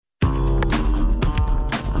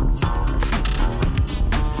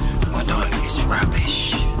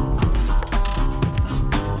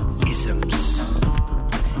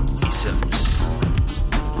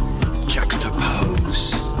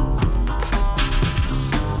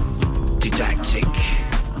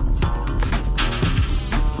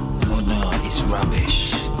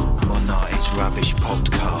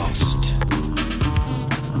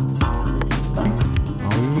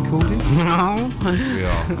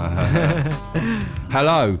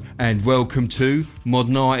Hello and welcome to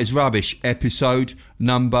Modern Art is Rubbish, episode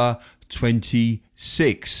number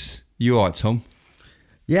 26. You alright, Tom?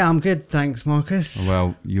 Yeah, I'm good, thanks, Marcus.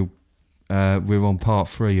 Well, we're on part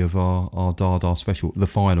 3 of our Dada special, the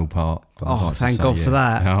final part. Thank God for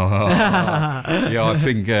that. Yeah, I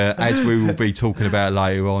think as we will be talking about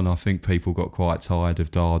later on, I think people got quite tired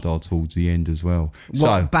of Dada towards the end as well.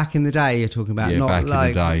 Back in the day you're talking about? Yeah, not back like,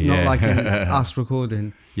 in the day, not like in us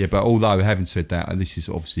recording. Yeah, but although having said that, this is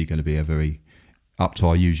obviously going to be a very up to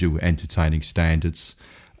our usual entertaining standards.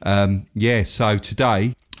 So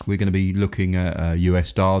today we're going to be looking at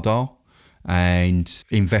US Dada and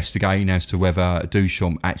investigating as to whether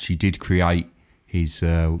Duchamp actually did create his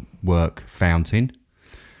work Fountain.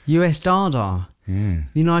 US Dada? Yeah.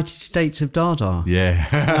 United States of Dada? Yeah.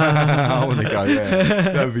 I want to go there.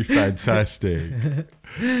 That would be fantastic.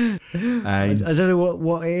 And I don't know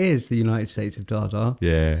what it is, the United States of Dada.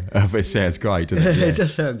 Yeah, but it sounds great, doesn't it? Yeah. It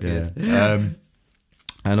does sound good. Yeah.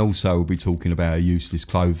 And also we'll be talking about a useless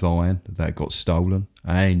clothes iron that got stolen,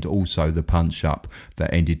 and also the punch-up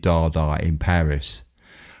that ended Dada in Paris.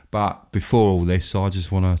 But before all this, I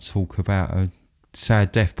just want to talk about a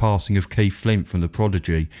sad death passing of Keith Flint from The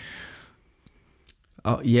Prodigy.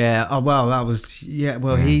 Oh yeah. Oh well, that was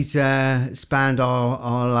He's spanned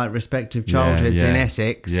our like respective childhoods in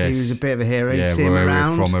Essex. Yes. He was a bit of a hero. Yeah, See him where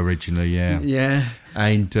around. we're from originally. Yeah. Yeah.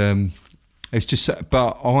 And it's just,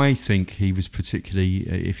 but I think he was particularly,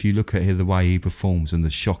 if you look at the way he performs and the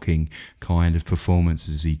shocking kind of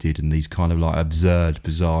performances he did, and these kind of like absurd,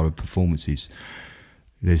 bizarre performances,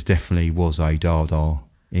 there's definitely was a Dada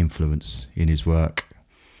influence in his work.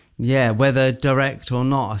 Yeah, whether direct or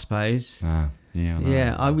not, I suppose. Yeah, I know.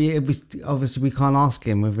 Yeah, it was obviously we can't ask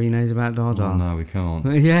him whether he knows about Dada. Oh, no, we can't.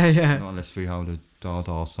 Yeah. Not unless we hold a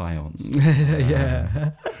Dada seance.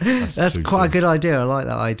 Yeah. That's quite a good idea. I like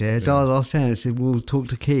that idea. Yeah. Dada seance. We'll talk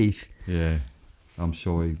to Keith. Yeah, I'm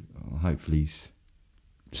sure hopefully he's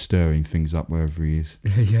stirring things up wherever he is.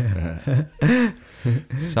 Yeah.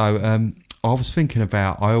 So, I was thinking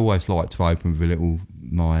about, I always like to open with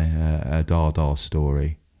my Dada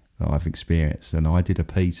story that I've experienced, and I did a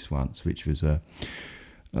piece once which was you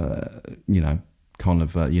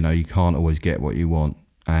can't always get what you want,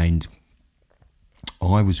 and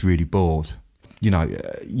I was really bored.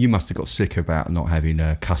 You must have got sick about not having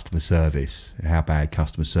customer service, how bad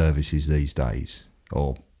customer service is these days,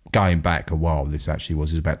 or going back a while. This actually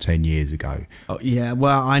was about 10 years ago. Oh, yeah,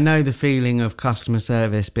 well, I know the feeling of customer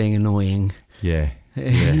service being annoying. Yeah,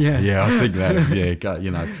 I think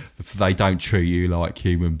that, they don't treat you like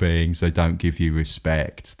human beings, they don't give you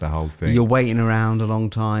respect, the whole thing. You're waiting around a long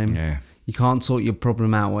time. Yeah. You can't sort your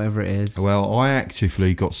problem out, whatever it is. Well, I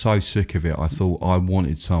actively got so sick of it, I thought I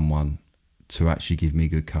wanted someone to actually give me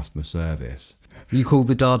good customer service. You called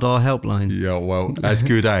the Dada helpline? Yeah, well, as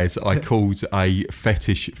good as I called a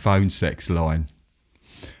fetish phone sex line,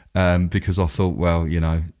 because I thought, well,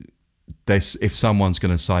 if someone's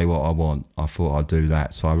going to say what I want, I thought I'd do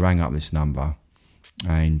that. So I rang up this number,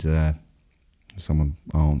 and someone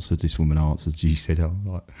answered. This woman answered. She said,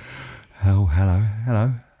 hello,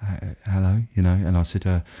 and I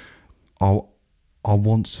said, I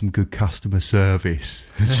want some good customer service.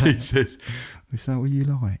 And she says, is that what you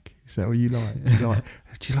like? Is that what you like? Do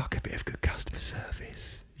you like a bit of good customer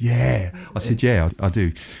service? Yeah. I said, yeah, I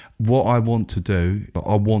do. What I want to do,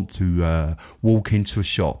 I want to walk into a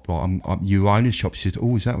shop. You own a shop. She said,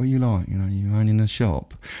 oh, is that what you like? You owning a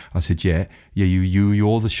shop? I said, yeah,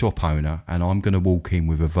 you're the shop owner, and I'm going to walk in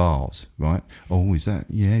with a vase, right? Oh, is that?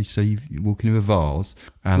 Yeah, so you're walking with a vase.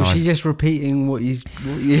 And was she just repeating what you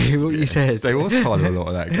said? There was kind of a lot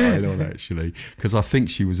of that going on, actually, because I think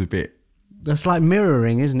she was a bit... That's like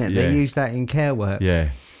mirroring, isn't it? Yeah. They use that in care work. Yeah.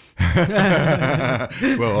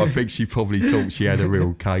 Well, I think she probably thought she had a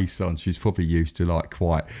real case on. She's probably used to like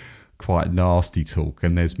quite nasty talk,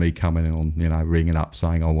 and there's me coming on, ringing up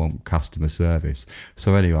saying I want customer service.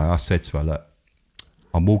 So anyway, I said to her, look,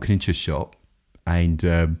 I'm walking into a shop, and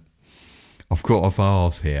I've got a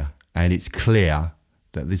vase here, and it's clear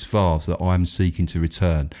that this vase that I'm seeking to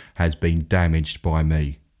return has been damaged by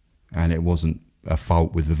me, and it wasn't a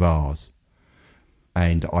fault with the vase.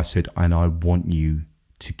 And I said, and I want you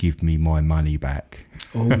to give me my money back.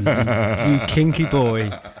 Oh, you kinky boy.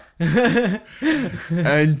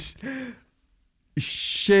 And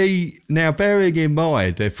she, now bearing in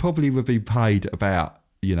mind, they probably would be paid about,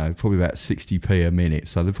 probably about 60p a minute.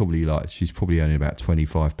 So they're probably she's probably earning about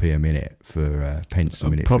 25p a minute for pence a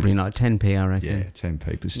minute. Probably not 10p, I reckon. Yeah,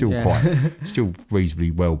 10p, but still still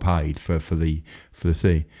reasonably well paid for the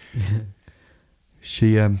thing.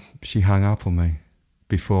 She hung up on me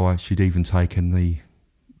before she'd even taken the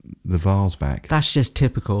the vase back. That's just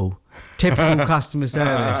typical customer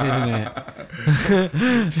service, isn't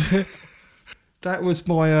it? That was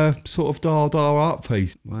my sort of Dada art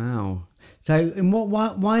piece. Wow. So, in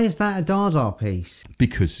why is that a Dada piece?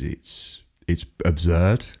 Because it's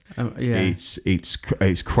absurd. Yeah.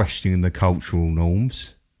 It's questioning the cultural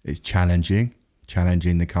norms. It's challenging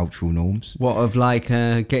the cultural norms. What, of like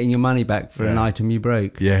getting your money back for an item you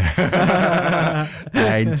broke? Yeah.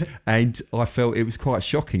 and I felt it was quite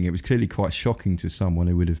shocking. It was clearly quite shocking to someone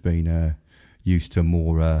who would have been used to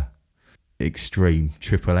more extreme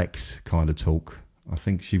XXX kind of talk. I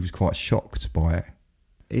think she was quite shocked by it.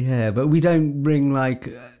 Yeah, but we don't ring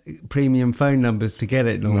like premium phone numbers to get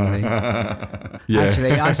it normally. Yeah.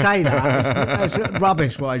 Actually, I say that's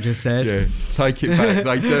rubbish what I just said. Yeah, take it back.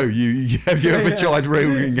 They do. Have you ever tried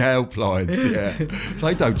ringing helplines? Yeah,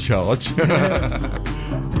 they don't charge.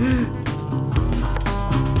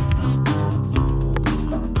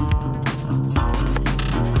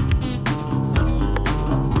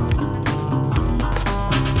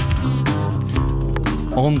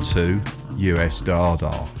 On to US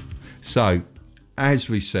Dada. So, as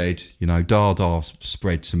we said, Dada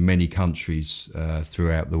spread to many countries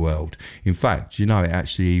throughout the world. In fact, it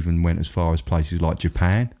actually even went as far as places like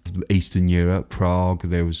Japan, Eastern Europe, Prague.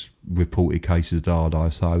 There was reported cases of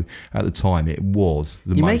Dada. So, at the time, it was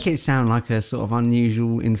the most... You make it sound like a sort of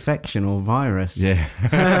unusual infection or virus. Yeah.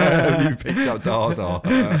 You picked up Dada.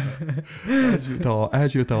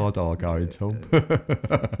 How's your Dada going, Tom?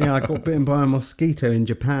 Yeah, I got bitten by a mosquito in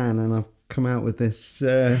Japan, and I've come out with this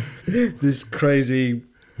this crazy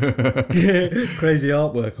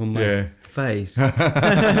artwork on my face.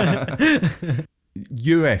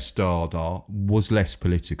 US Dada was less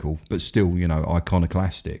political, but still,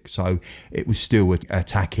 iconoclastic. So it was still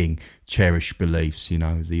attacking cherished beliefs,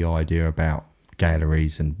 the idea about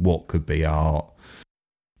galleries and what could be art.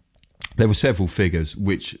 There were several figures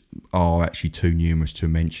which are actually too numerous to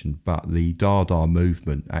mention, but the Dada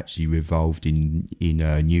movement actually revolved in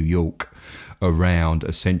New York around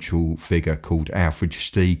a central figure called Alfred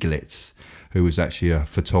Stieglitz, who was actually a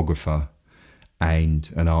photographer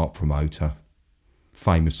and an art promoter,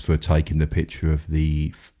 famous for taking the picture of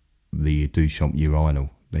the Duchamp urinal.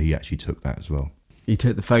 He actually took that as well. He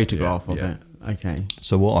took the photograph of it. Okay.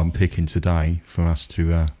 So what I'm picking today for us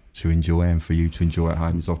to enjoy and for you to enjoy at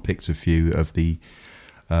home is I've picked a few of the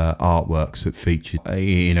artworks that featured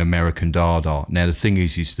in American Dada. Now the thing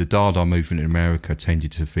is the Dada movement in America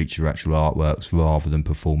tended to feature actual artworks rather than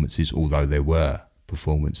performances, although there were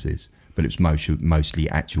performances, but it was mostly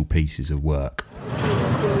actual pieces of work.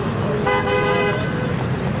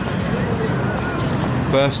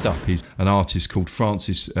 First up is an artist called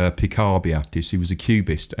Francis Picabia. He was a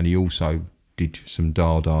cubist and he also did some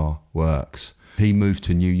Dada works. He moved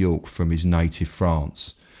to New York from his native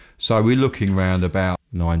France. So we're looking around about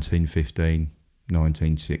 1915,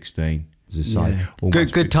 1916. As I say,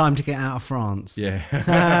 good time to get out of France. Yeah.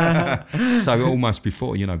 So almost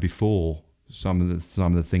before some of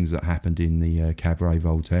the things that happened in the Cabaret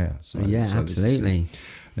Voltaire. So, absolutely.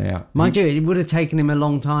 Now, mind you, it would have taken him a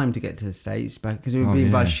long time to get to the States because it would have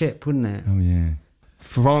been by ship, wouldn't it? Oh yeah.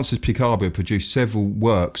 Francis Picabia produced several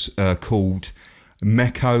works called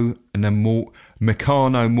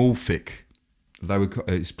mechanomorphic.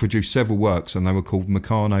 It's produced several works and they were called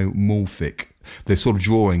mechanomorphic. They're sort of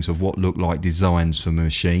drawings of what look like designs for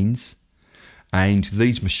machines, and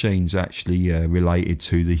these machines actually related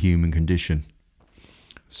to the human condition.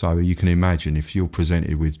 So you can imagine if you're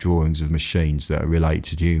presented with drawings of machines that are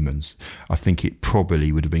related to humans, I think it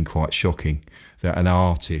probably would have been quite shocking that an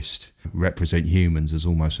artist represent humans as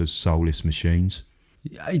almost as soulless machines.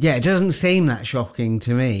 Yeah, it doesn't seem that shocking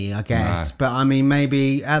to me, I guess. No. But I mean,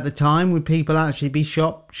 maybe at the time, would people actually be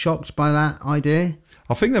shocked by that idea?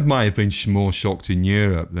 I think they may have been more shocked in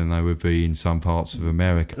Europe than they would be in some parts of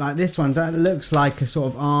America. Like this one, that looks like a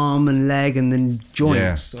sort of arm and leg and then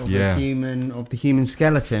joints of the human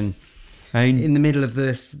skeleton in the middle of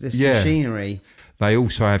this machinery. They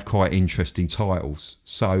also have quite interesting titles.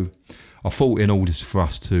 So I thought in order for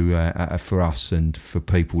us and for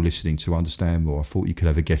people listening to understand more, I thought you could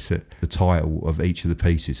have a guess at the title of each of the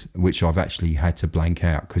pieces, which I've actually had to blank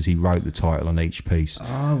out because he wrote the title on each piece.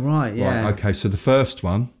 Oh, right, yeah. Right, okay, so the first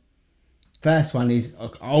one is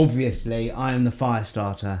obviously I Am the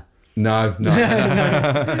Firestarter. No.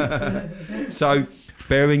 So,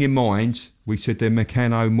 bearing in mind, we said they're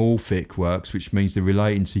mechanomorphic works, which means they're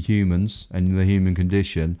relating to humans and the human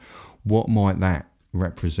condition. What might that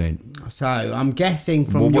represent? So I'm guessing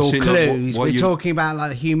from your clues, we're talking about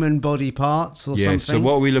like human body parts or something. So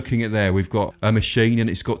what are we looking at there? We've got a machine, and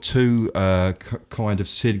it's got two kind of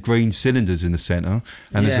green cylinders in the centre,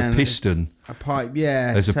 and there's a piston. A pipe,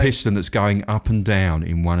 yeah. There's a piston that's going up and down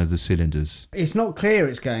in one of the cylinders. It's not clear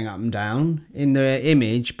it's going up and down in the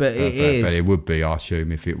image, but it is. But it would be, I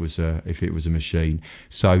assume, if it was a machine.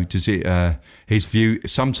 So does it? His view.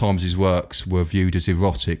 Sometimes his works were viewed as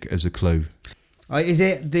erotic as a clue. Is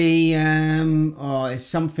it the it's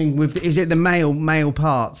something with? Is it the male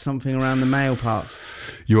parts? Something around the male parts?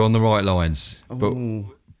 You're on the right lines, but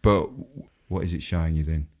what is it showing you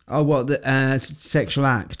then? Oh, what the sexual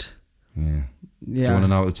act? Yeah. Do you want to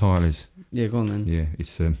know what the title is? Yeah, go on then. Yeah,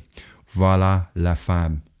 it's Voilà la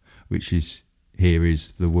femme, which is here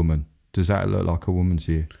is the woman. Does that look like a woman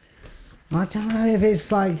to you? I don't know if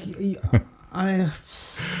it's like I've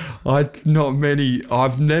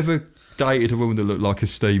never dated a woman that looked like a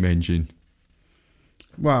steam engine.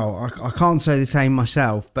 Well, I can't say the same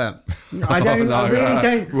myself, but I don't. I really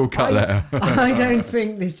don't. We'll cut that out. I don't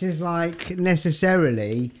think this is like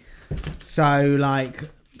necessarily so like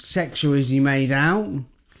sexual as you made out.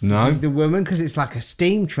 No, this is the woman, because it's like a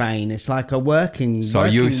steam train. It's like a working. So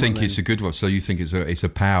you think woman. It's a good one? So you think it's a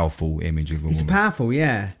powerful image of a woman? It's powerful,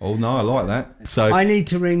 yeah. Oh no, I like that. So I need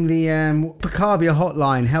to ring the Picabia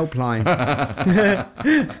hotline helpline.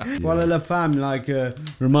 Voilà la femme, like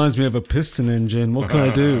reminds me of a piston engine. What can I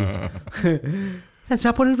do? That's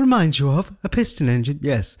what it reminds you of? A piston engine?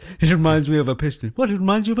 Yes. It reminds me of a piston. What, it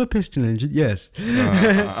reminds you of a piston engine? Yes.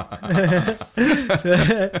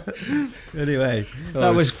 Anyway,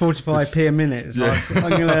 that was 45p a minute. So yeah. I'm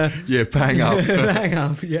gonna bang up. Bang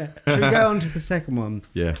up, yeah. Should we go on to the second one?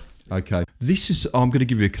 Yeah. Okay. I'm going to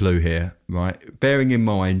give you a clue here, right? Bearing in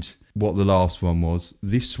mind what the last one was,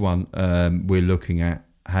 this one we're looking at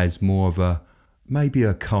has more of maybe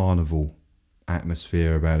a carnival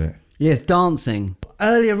atmosphere about it. Yes, dancing.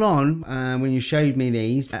 Earlier on, when you showed me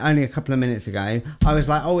these, only a couple of minutes ago, I was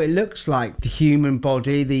like, oh, it looks like the human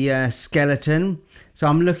body, the skeleton. So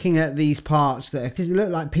I'm looking at these parts that look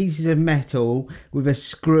like pieces of metal with a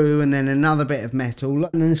screw and then another bit of metal.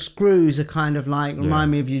 And then the screws are kind of like, remind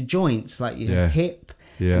me of your joints, like your hip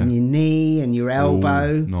and your knee and your elbow.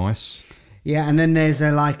 Ooh, nice. Yeah, and then there's a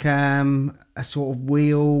sort of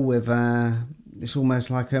wheel with it's almost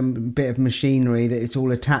like a bit of machinery that it's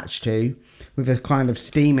all attached to, with a kind of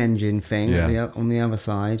steam engine thing on the other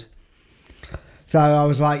side. So I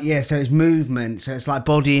was like, so it's movement. So it's like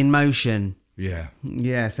body in motion. Yeah.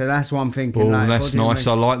 Yeah, so that's what I'm thinking. Oh, like, that's nice.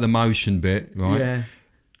 I like the motion bit, right? Yeah.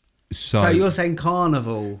 So you're saying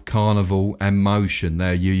carnival and motion.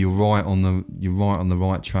 There, you're right on the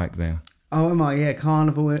right track there. Oh, am I? Yeah,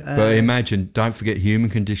 carnival. But imagine, don't forget human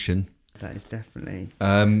condition. That is definitely.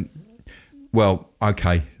 Well,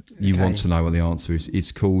 okay. You want to know what the answer is.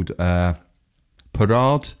 It's called Parade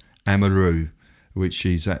Amoureux, which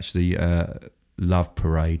is actually love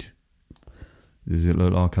parade. Does it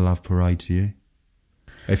look like a love parade to you?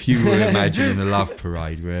 If you were imagining a love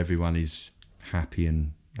parade where everyone is happy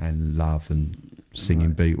and love and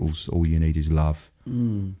singing Beatles, all you need is love.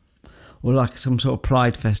 Mm. Or like some sort of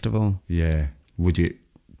pride festival. Yeah. Would it?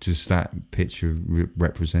 Does that picture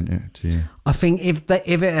represent it to you? I think if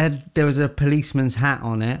there was a policeman's hat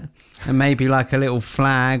on it, and maybe like a little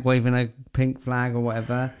flag, waving a pink flag or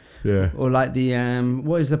whatever. Yeah. Or like the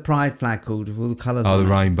what is the pride flag called with all the colours? Oh, the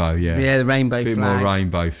rainbow. Yeah. Yeah, the rainbow bit flag. More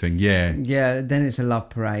rainbow thing. Yeah. Yeah. Then it's a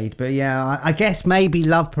love parade. But yeah, I guess maybe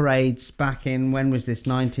love parades back in, when was this?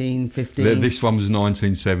 1915. This one was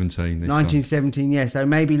 1917. 1917. Yeah. So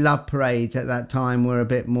maybe love parades at that time were a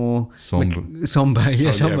bit more somber. Somber.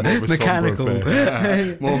 Mechanical.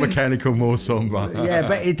 More mechanical, more somber. Yeah,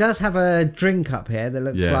 but it does have a drink up here that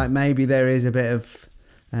looks like maybe there is a bit of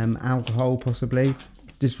alcohol, possibly.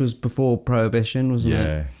 This was before Prohibition, wasn't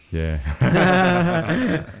it? Yeah.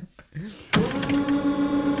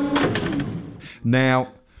 Now,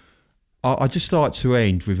 I just like to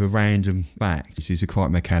end with a random fact. This is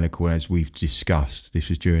quite mechanical, as we've discussed. This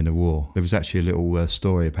was during the war. There was actually a little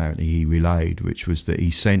story apparently he relayed, which was that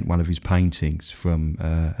he sent one of his paintings from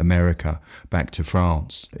America back to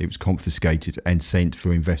France. It was confiscated and sent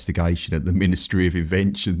for investigation at the Ministry of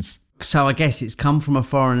Inventions. So I guess it's come from a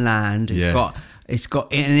foreign land. It's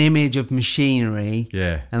got an image of machinery.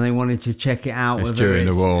 Yeah. And they wanted to check it out. It's during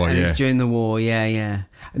the war, It's during the war, yeah.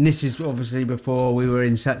 And this is obviously before we were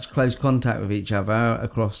in such close contact with each other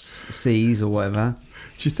across seas or whatever.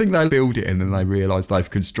 Do you think they build it and then they realise they've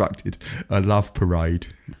constructed a love parade?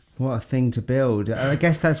 What a thing to build. I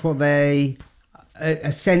guess that's what they...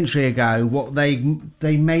 A century ago, what they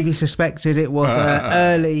maybe suspected it was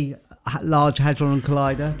early... Large Hadron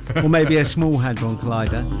Collider, or maybe a Small Hadron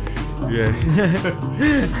Collider. Yeah.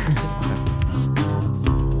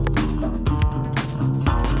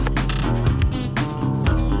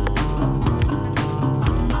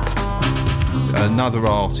 Another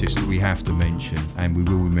artist that we have to mention, and we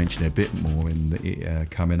will mention a bit more in the,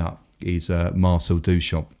 coming up, is Marcel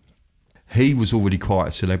Duchamp. He was already quite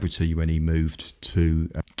a celebrity when he moved to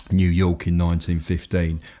New York in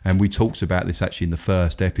 1915, and we talked about this actually in the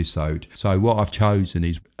first episode. So what I've chosen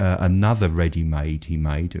is another ready-made he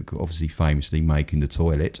made, obviously famously making the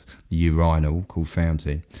toilet, the urinal, called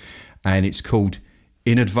Fountain, and it's called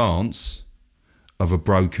In Advance of a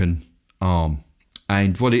Broken Arm.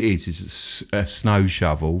 And what it is a snow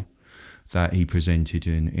shovel that he presented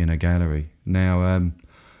in a gallery. Now,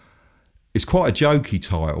 it's quite a jokey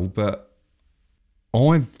title, but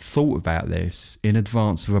I've thought about this. In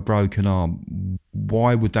Advance of a Broken Arm.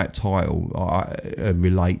 Why would that title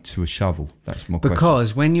relate to a shovel? That's my question.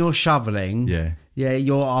 Because when you're shoveling, yeah,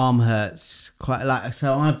 your arm hurts quite. Like,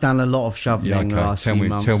 so I've done a lot of shoveling the last few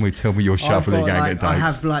months. Tell me your shoveling anecdotes. I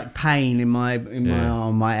have like pain in my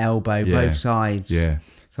arm, my elbow, both sides. Yeah.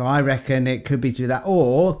 So I reckon it could be to that,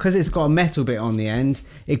 or because it's got a metal bit on the end,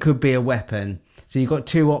 it could be a weapon. So you've got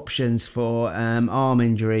two options for arm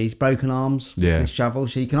injuries, broken arms with this shovel.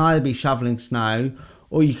 So you can either be shoveling snow,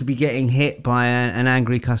 or you could be getting hit by an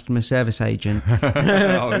angry customer service agent.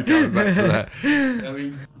 We're going back to that. I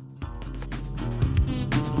mean,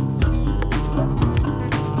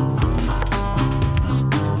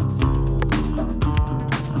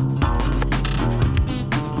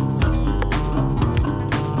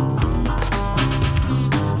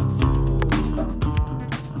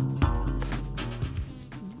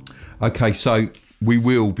 okay, so we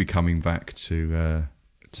will be coming back to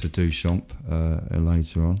Duchamp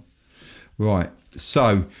later on. Right,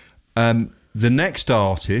 so the next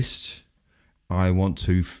artist I want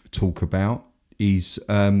to talk about is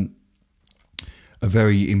a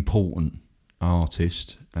very important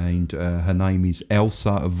artist, and her name is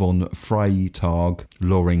Elsa von Freytag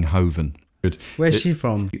Loringhoven. Where's she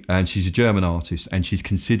from? And she's a German artist, and she's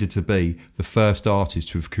considered to be the first artist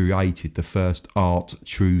to have created the first art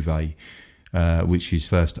trouvé, which is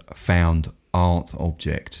first found art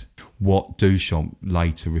object, what Duchamp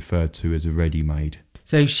later referred to as a ready-made.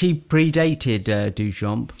 So she predated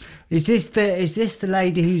Duchamp. Is this the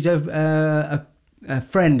lady who's a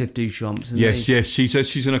friend of Duchamp's? Yes,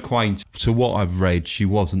 she's an acquaintance. So what I've read, she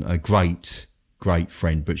wasn't a great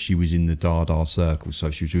friend, but she was in the Dada circle, so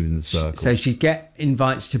she was within the circle. So she'd get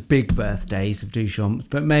invites to big birthdays of Duchamp,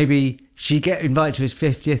 but maybe she'd get invited to his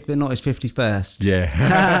 50th, but not his 51st.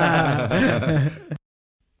 Yeah.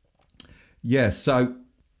 Yeah, so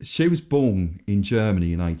she was born in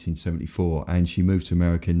Germany in 1874, and she moved to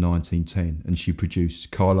America in 1910, and she produced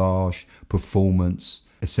collage, performance,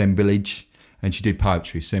 assemblage, and she did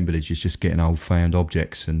poetry. Assemblage is just getting old found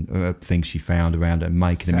objects and things she found around it and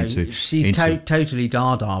making them into... She's totally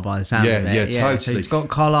Dada by the sound of it. Yeah, totally. So she's got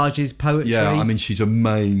collages, poetry. Yeah, I mean, she's a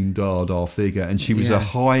main Dada figure, and she was a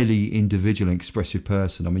highly individual and expressive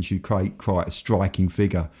person. I mean, she'd create quite a striking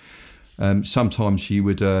figure. Sometimes she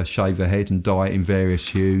would shave her head and dye it in various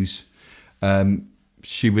hues.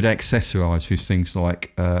 She would accessorise with things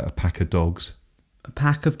like a pack of dogs. A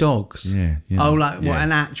pack of dogs? Yeah.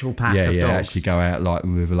 An actual pack of dogs? Yeah, actually go out like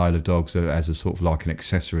with a load of dogs as a sort of like an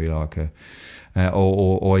accessory, like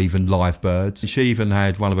or even live birds. She even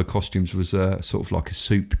had, one of her costumes was sort of like a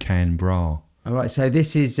soup can bra. All right, so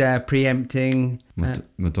this is preempting...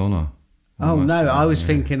 Madonna. Oh, no, I was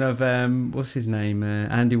thinking of, what's his name,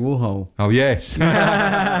 Andy Warhol. Oh, yes.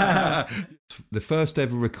 The first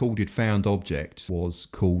ever recorded found object was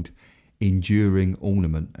called Enduring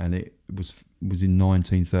Ornament, and it was in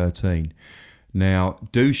 1913. Now,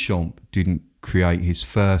 Duchamp didn't create his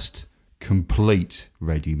first complete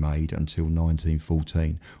ready-made until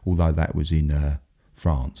 1914, although that was in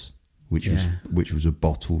France, which was a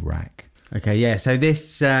bottle rack. Okay, yeah, so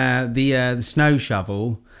this, the snow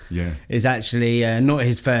shovel... Yeah, is actually not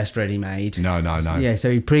his first ready-made. No. Yeah,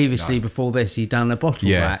 so he previously, before this, he'd done a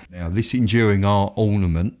bottle rack. Now, this enduring art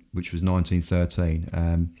ornament, which was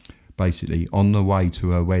 1913, basically on the way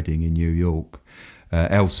to her wedding in New York,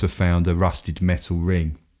 Elsa found a rusted metal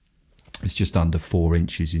ring. It's just under 4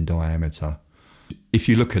 inches in diameter. If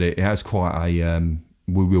you look at it, it has quite a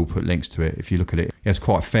we will put links to it. If you look at it, it has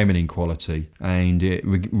quite a feminine quality, and it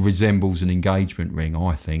resembles an engagement ring,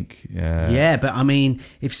 I think. Yeah, but I mean,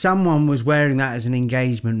 if someone was wearing that as an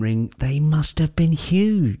engagement ring, they must have been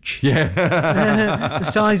huge. Yeah. The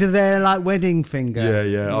size of their like wedding finger.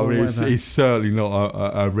 Yeah. I mean, it's certainly not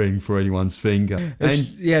a ring for anyone's finger.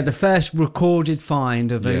 Yeah, the first recorded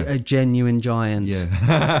find of a genuine giant.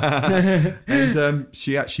 Yeah. And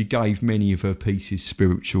she actually gave many of her pieces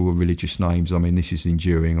spiritual or religious names. I mean, this is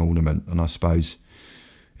enduring ornament, and I suppose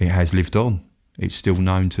it has lived on. It's still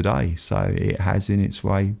known today, so it has in its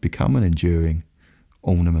way become an enduring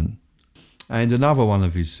ornament. And another one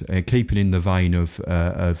of his, keeping in the vein of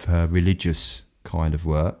her religious kind of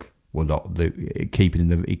work, well, not keeping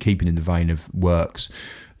in the vein of works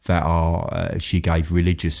that are she gave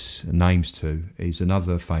religious names to, is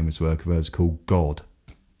another famous work of hers called God.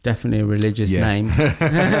 Definitely a religious name.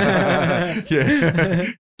 Yeah.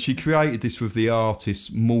 She created this with the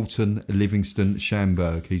artist Morton Livingston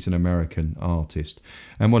Schamberg. He's an American artist.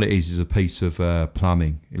 And what it is a piece of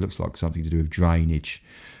plumbing. It looks like something to do with drainage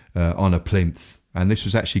on a plinth. And this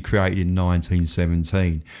was actually created in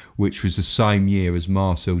 1917, which was the same year as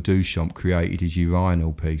Marcel Duchamp created his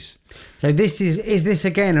urinal piece. So is this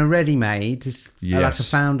again a ready-made? Yes. Like a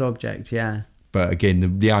found object, yeah. But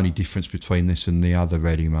again, the only difference between this and the other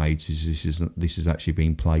ready-mades is this has actually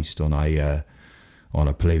been placed on a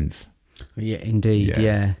plinth. Yeah, indeed,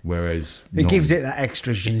 yeah. Whereas it gives it that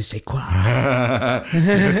extra je ne sais quoi.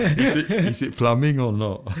 Is it plumbing or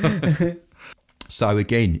not? So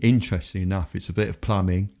again, interesting enough, it's a bit of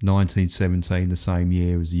plumbing. 1917, the same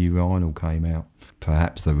year as the urinal came out.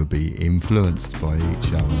 Perhaps they would be influenced by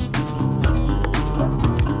each other.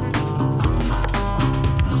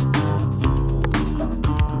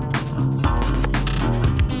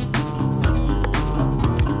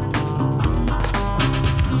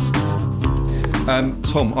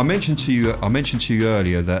 Tom, I mentioned to you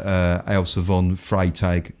earlier that Elsa von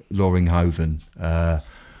Freytag Loringhoven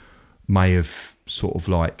may have sort of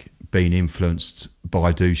like been influenced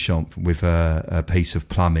by Duchamp with a piece of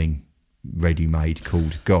plumbing ready-made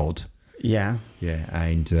called God. Yeah. Yeah,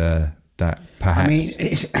 and that perhaps... I mean,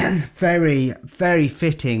 it's very, very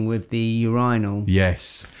fitting with the urinal.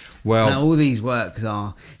 Yes. Well, now, all these works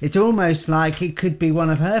are. It's almost like it could be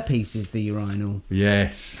one of her pieces, the urinal.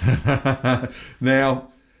 Yes.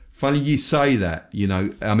 Now, funny you say that. You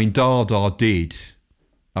know, I mean, Dada did.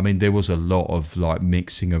 I mean, there was a lot of like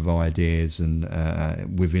mixing of ideas and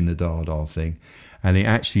within the Dada thing, and it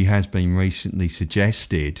actually has been recently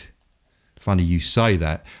suggested. Funny you say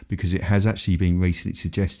that, because it has actually been recently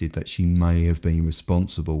suggested that she may have been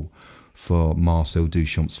responsible for Marcel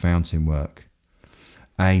Duchamp's fountain work.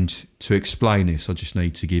 And to explain this, I just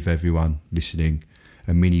need to give everyone listening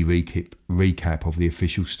a mini recap of the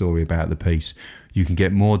official story about the piece. You can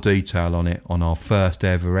get more detail on it on our first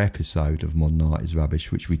ever episode of Modern Art is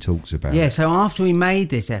Rubbish, which we talked about. Yeah, so after we made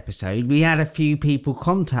this episode, we had a few people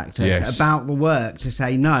contact us about the work to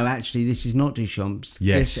say, no, actually, this is not Duchamp's.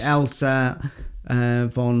 Yes. This Elsa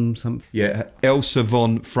von something. Yeah, Elsa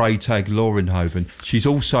von Freytag Loringhoven. She's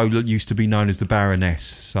also used to be known as the Baroness,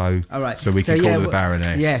 so so we can call her the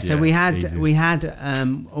Baroness. Yeah, so we had a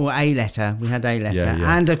letter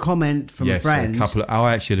and a comment from a friend.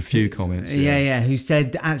 I actually had a few comments. Yeah, who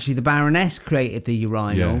said actually the Baroness created the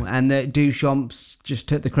urinal and that Duchamp's just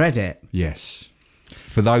took the credit. Yes.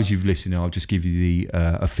 For those who've listened, I'll just give you the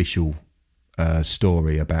official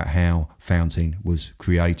story about how fountain was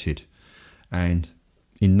created. And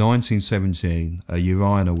in 1917, a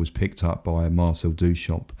urinal was picked up by Marcel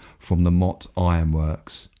Duchamp from the Mott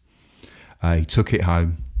Ironworks. He took it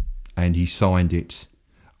home and he signed it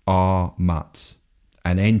R. Mutt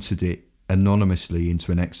and entered it anonymously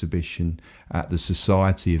into an exhibition at the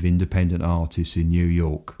Society of Independent Artists in New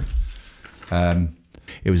York. It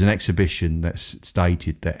was an exhibition that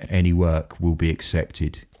stated that any work will be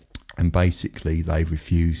accepted, and basically they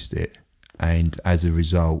refused it, and as a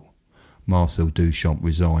result Marcel Duchamp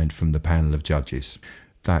resigned from the panel of judges.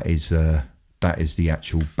 That is the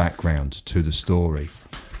actual background to the story.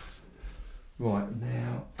 Right,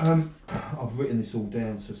 now I've written this all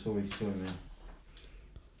down, so sorry man.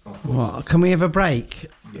 What, can we have a break?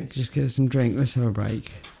 Yes. Just get some drink. Let's have a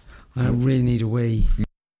break. I really need a wee.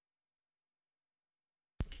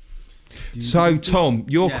 So Tom,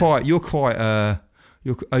 are you quite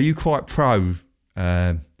pro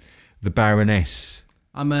the Baroness?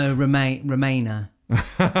 I'm a Remainer.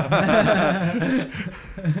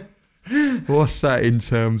 What's that in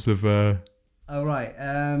terms of? Oh right.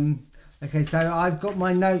 Okay, so I've got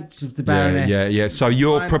my notes of the Baroness. Yeah. So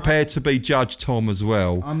you're prepared to be judge, Tom, as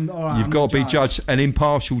well. I'm all right. You've got to be judge, an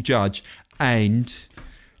impartial judge, and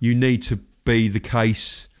you need to be the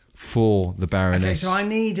case for the Baroness. Okay, so I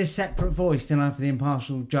need a separate voice, don't I, for the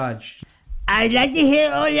impartial judge? I'd like to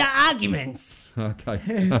hear all your arguments. Okay.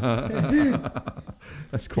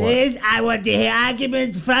 That's quite... Please, I want to hear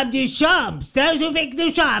arguments from Duchamps. Those who think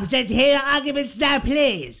Duchamps, let's hear your arguments now,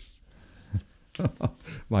 please.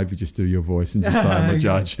 Maybe just do your voice and just say I'm a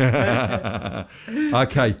judge.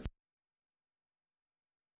 Okay.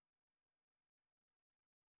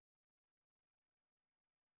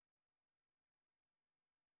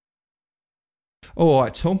 All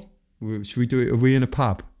right, Tom. Should we do it? Are we in a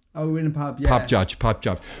pub? Oh, we're in a pub, yeah. Pub judge.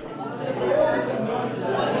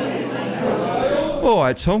 All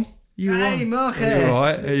right, Tom. Hey, Marcus.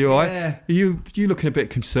 Are you all right? Yeah. You looking a bit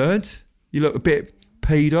concerned? You look a bit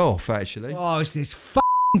peed off, actually. Oh, it's this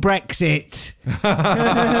Brexit.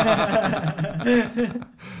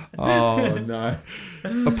 Oh, no.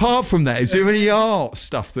 Apart from that, is there any art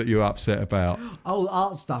stuff that you're upset about? Oh,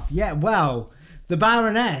 art stuff. Yeah, well, the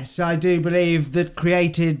Baroness, I do believe, that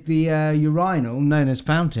created the urinal, known as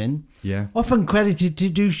fountain, Yeah. often credited to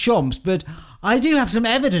Duchamps, but I do have some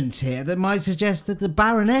evidence here that might suggest that the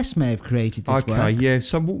Baroness may have created this Okay, work. yeah.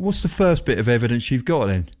 So what's the first bit of evidence you've got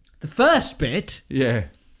then? The first bit... Yeah.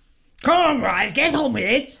 Come on, right, get on with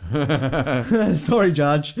it. Sorry,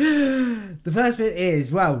 Judge. The first bit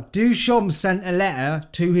is, well, Duchamp sent a letter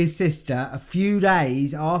to his sister a few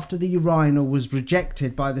days after the urinal was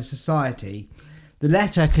rejected by the society. The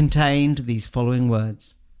letter contained these following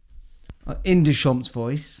words. In Duchamp's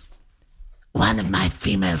voice. One of my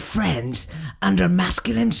female friends, under a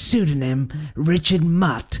masculine pseudonym, Richard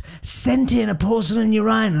Mutt, sent in a porcelain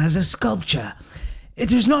urinal as a sculpture.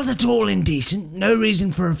 It was not at all indecent, no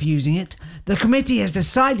reason for refusing it. The committee has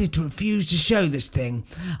decided to refuse to show this thing.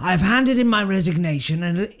 I've handed in my resignation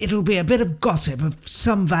and it'll be a bit of gossip of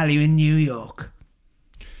some value in New York.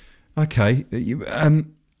 Okay.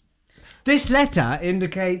 This letter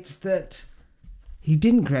indicates that he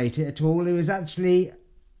didn't create it at all. It was actually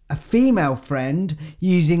a female friend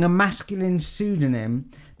using a masculine pseudonym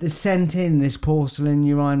that sent in this porcelain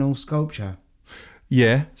urinal sculpture.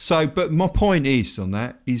 Yeah. So, but my point is on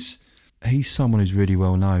that is he's someone who's really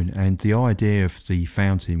well known, and the idea of the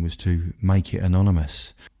fountain was to make it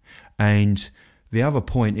anonymous. And the other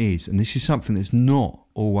point is, and this is something that's not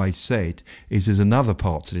always said, is there's another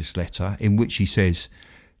part to this letter in which he says,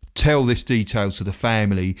 tell this detail to the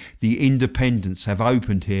family. The independents have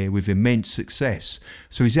opened here with immense success.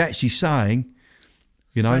 So he's actually saying,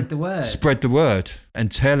 you know, spread the word and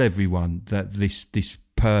tell everyone that this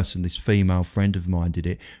person, this female friend of mine, did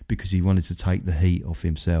it because he wanted to take the heat off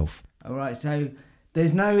himself. All right, so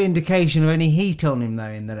there's no indication of any heat on him, though,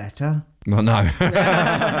 in the letter. Well, no.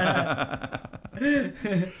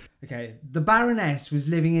 Okay, the Baroness was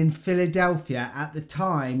living in Philadelphia at the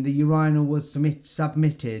time the urinal was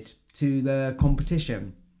submitted to the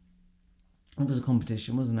competition. It was a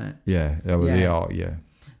competition, wasn't it? Yeah, the art, yeah.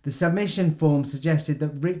 The submission form suggested that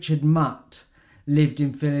Richard Mutt lived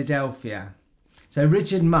in Philadelphia. So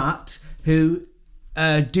Richard Mutt, who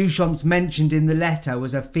Duchamps mentioned in the letter,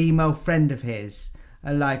 was a female friend of his,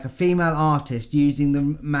 like a female artist using the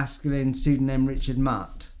masculine pseudonym Richard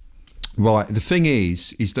Mutt. Right, the thing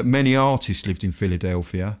is that many artists lived in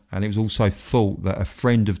Philadelphia, and it was also thought that a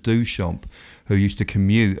friend of Duchamp, who used to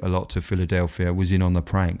commute a lot to Philadelphia, was in on the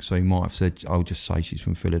prank, so he might have said, I'll just say she's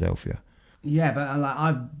from Philadelphia. Yeah, but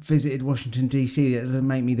I've visited Washington, D.C. That doesn't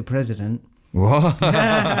make me the president. What?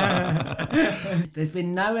 There's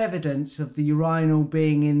been no evidence of the urinal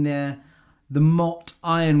being in the Mott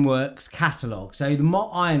Ironworks catalogue. So the Mott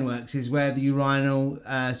Ironworks is where the urinal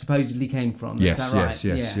supposedly came from. Is that right?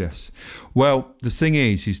 Yes. Well, the thing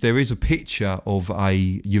is there is a picture of a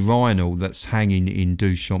urinal that's hanging in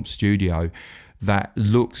Duchamp's studio that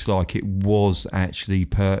looks like it was actually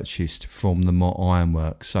purchased from the Mott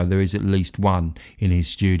Ironworks. So there is at least one in his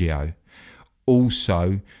studio.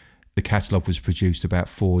 Also, the catalogue was produced about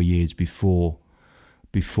 4 years before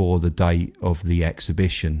the date of the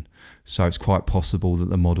exhibition. So it's quite possible that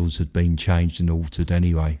the models had been changed and altered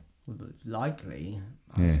anyway. Well, likely,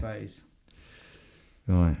 I suppose.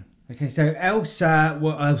 Right. Okay, so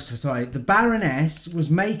the Baroness was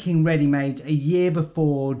making ready-mades a year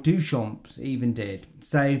before Duchamps even did.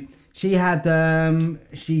 So she had,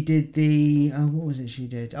 she did the, what was it she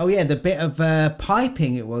did? Oh yeah, the bit of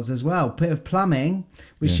piping it was as well, bit of plumbing,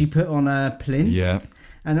 which she put on a plinth. Yeah.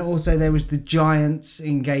 And also there was the Giant's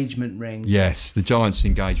engagement ring. Yes, the Giant's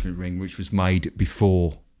engagement ring, which was made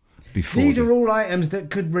before. These are all items that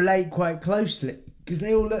could relate quite closely, because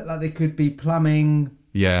they all look like they could be plumbing.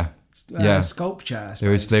 Sculpture.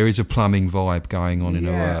 There is a plumbing vibe going on in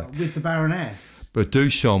her work. With the Baroness. But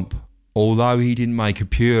Duchamp Although he didn't make a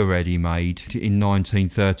pure ready-made, in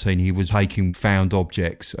 1913 he was taking found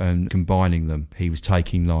objects and combining them. He was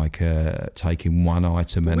taking taking one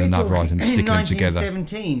item and another item, sticking them together. In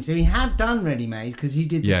 1917, so he had done ready-mades because he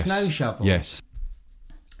did the snow shovel. Yes.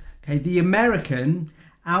 Okay, the American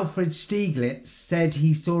Alfred Stieglitz said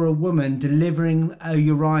he saw a woman delivering a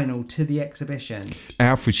urinal to the exhibition.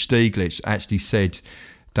 Alfred Stieglitz actually said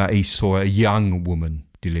that he saw a young woman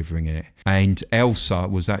delivering it. And Elsa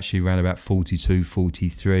was actually around about 42,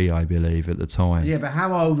 43, I believe, at the time. Yeah, but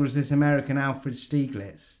how old was this American Alfred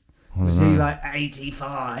Stieglitz? Was he like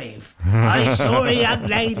 85? I saw a young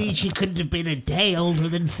lady, she couldn't have been a day older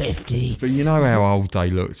than 50. But you know how old they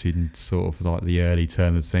looked in sort of like the early turn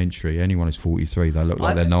of the century? Anyone who's 43, they look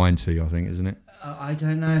like they're 90, I think, isn't it? I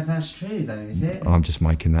don't know if that's true, though, is it? I'm just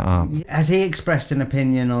making that up. Has he expressed an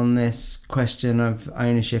opinion on this question of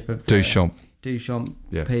ownership of the Duchamp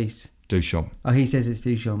piece? Duchamp. Oh, he says it's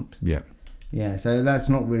Duchamp. Yeah. Yeah, so that's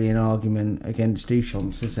not really an argument against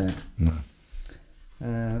Duchamp's, is it? No.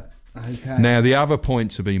 Okay. Now, the other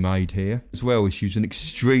point to be made here as well is she's an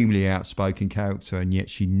extremely outspoken character, and yet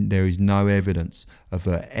there is no evidence of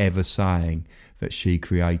her ever saying that she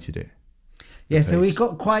created it. Yeah, so we've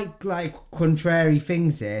got quite like contrary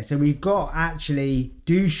things here. So we've got actually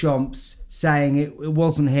Duchamp's saying it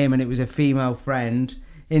wasn't him and it was a female friend,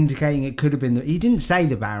 indicating it could have been he didn't say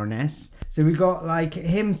the Baroness. So we got like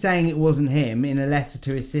him saying it wasn't him in a letter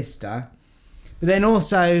to his sister, but then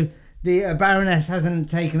also the Baroness hasn't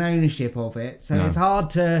taken ownership of it, so it's hard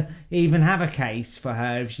to even have a case for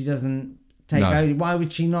her if she doesn't take ownership. Why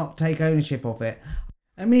would she not take ownership of it?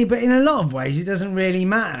 I mean, but in a lot of ways it doesn't really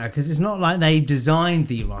matter, because it's not like they designed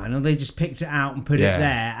the urinal, they just picked it out and put it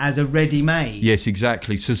there as a ready-made. Yes,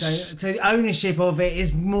 exactly. So the ownership of it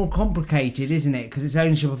is more complicated, isn't it? Because it's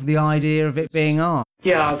ownership of the idea of it being art.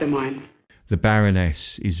 Yeah, they're mine. The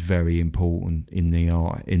Baroness is very important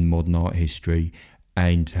in modern art history,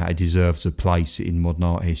 and deserves a place in modern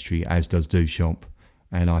art history, as does Duchamp.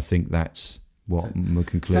 And I think that's what my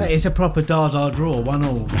conclusion. So it's a proper Dada draw,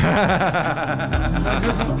 1-1.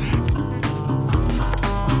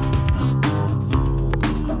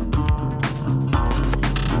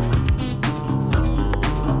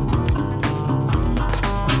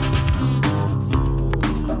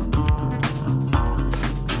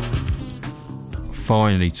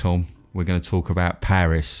 Finally, Tom, we're going to talk about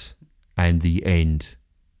Paris and the end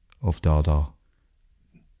of Dada.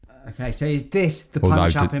 Okay, so is this the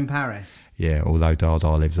punch-up in Paris? Yeah, although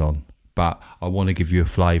Dada lives on. But I want to give you a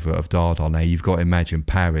flavour of Dada. Now, you've got to imagine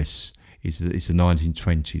Paris it's the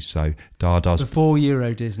 1920s, so Dada's... Before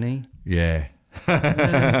Euro Disney. Yeah.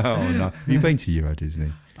 Oh, no. Have you been to Euro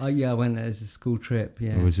Disney? Oh, yeah, I went as a school trip,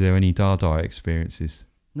 yeah. Or was there any Dada experiences?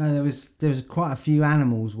 No, there was quite a few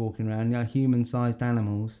animals walking around, human-sized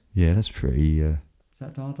animals. Yeah, that's pretty... Is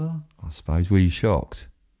that Dada? I suppose. Were you shocked?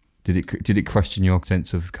 Did it question your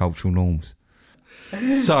sense of cultural norms?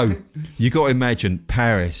 So, you got to imagine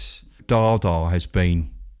Paris. Dada has been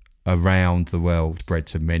around the world, spread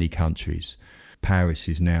to many countries. Paris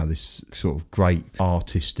is now this sort of great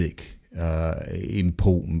artistic,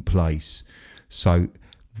 important place. So,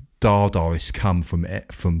 Dadaists come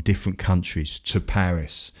from different countries to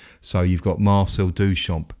Paris. So you've got Marcel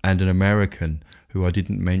Duchamp and an American who I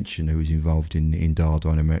didn't mention, who was involved in Dada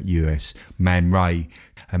in the US, Man Ray,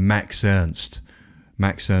 and Max Ernst.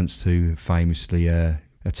 Max Ernst, who famously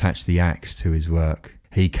attached the axe to his work.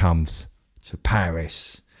 He comes to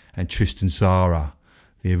Paris, and Tristan Tzara,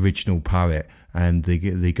 the original poet, and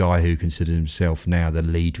the guy who considers himself now the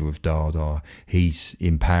leader of Dada, he's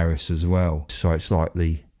in Paris as well. So it's like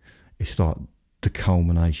the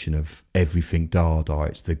culmination of everything Dada.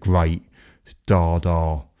 It's the great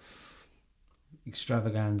Dada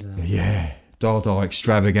extravaganza. Yeah, Dada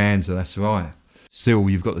extravaganza, that's right. Still,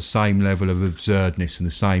 you've got the same level of absurdness and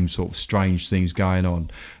the same sort of strange things going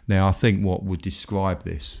on. Now, I think what would describe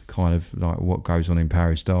this, kind of like what goes on in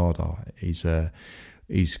Paris Dada,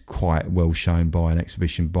 is quite well shown by an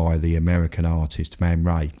exhibition by the American artist Man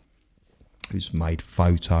Ray, who's made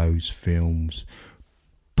photos, films,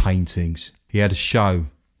 paintings. He had a show,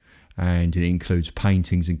 and it includes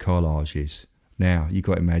paintings and collages. Now, you've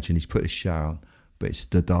got to imagine he's put a show on, but it's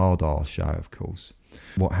the Dada show, of course.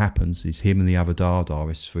 What happens is him and the other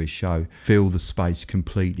Dadaists for his show fill the space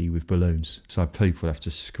completely with balloons. So people have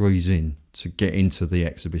to squeeze in to get into the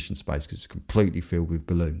exhibition space because it's completely filled with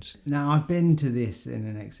balloons. Now, I've been to this in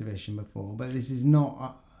an exhibition before, but this is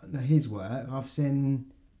not his work. I've seen...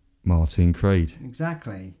 Martin Creed.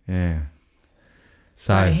 Exactly. Yeah.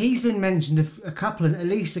 So he's been mentioned at least a couple of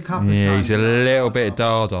times. Yeah, he's a little bit of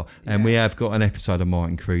Dada. And we have got an episode of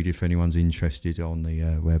Martin Creed if anyone's interested on the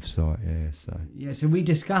website. So we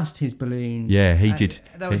discussed his balloons. Yeah, he did.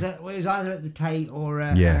 That was it was either at the Tate or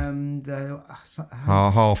at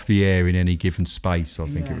half the air in any given space, I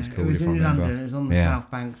think it was called. It was if in I remember. London. It was on the South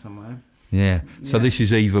Bank somewhere. Yeah. So this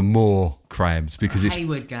is even more crammed because it's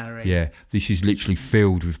Hayward Gallery. Yeah, this is literally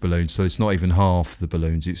filled with balloons. So it's not even half the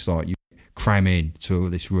balloons. It's like you cram in to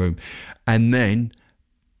this room, and then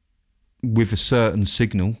with a certain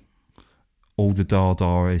signal, all the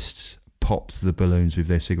Dadaists popped the balloons with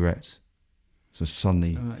their cigarettes. So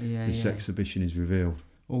suddenly, this exhibition is revealed.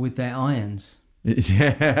 Or with their irons.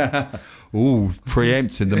 Yeah. Oh,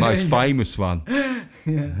 preempting the most famous one.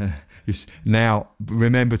 Yeah. Now,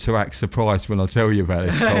 remember to act surprised when I tell you about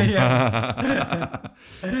this, Tom.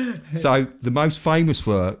 So, the most famous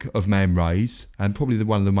work of Man Ray's, and probably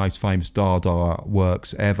one of the most famous Dada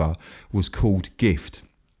works ever, was called Gift.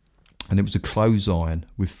 And it was a clothes iron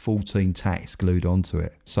with 14 tacks glued onto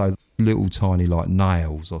it. So, little tiny like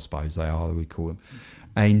nails, I suppose they are, we call them.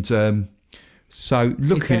 And so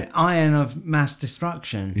it's an iron of mass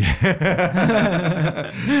destruction. Yeah,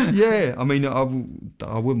 I mean, I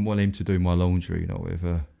wouldn't want him to do my laundry, not with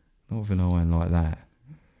an iron like that.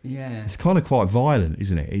 Yeah, it's kind of quite violent,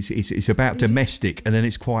 isn't it? It's about domestic, and then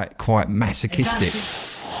it's quite masochistic.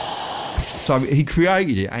 So he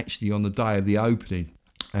created it actually on the day of the opening,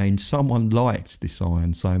 and someone liked this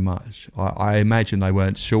iron so much. I imagine they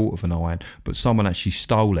weren't short of an iron, but someone actually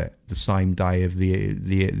stole it the same day of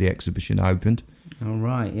the exhibition opened. Oh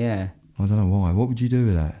right, yeah. I don't know why. What would you do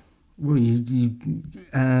with that? Well, you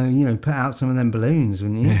put out some of them balloons,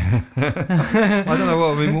 wouldn't you? I don't know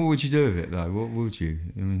what. I mean, what would you do with it though? What would you?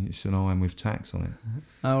 I mean, it's an iron with tacks on it.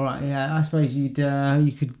 Oh right, yeah. I suppose you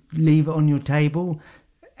could leave it on your table.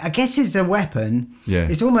 I guess it's a weapon. Yeah.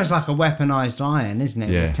 It's almost like a weaponized iron, isn't it?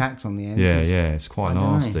 Yeah. With tacks on the end. Yeah, it's quite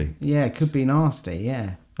nasty. Yeah, it could be nasty.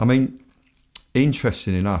 Yeah. I mean,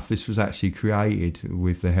 interesting enough, this was actually created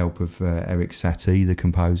with the help of Eric Satie, the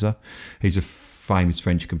composer. He's a famous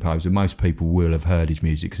French composer. Most people will have heard his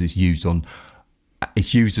music because it's used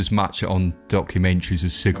as much on documentaries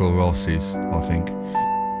as Sigur Rós is, I think.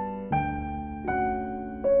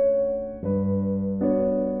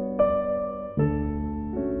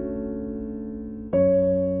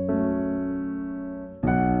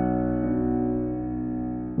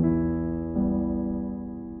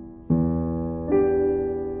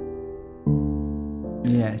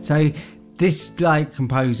 Yeah, so this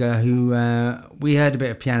composer who we heard a bit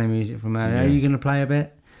of piano music from earlier. Are you going to play a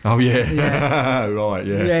bit? Oh yeah. Right,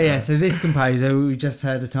 yeah. Yeah. So this composer, we just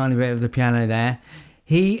heard a tiny bit of the piano there.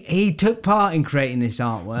 He took part in creating this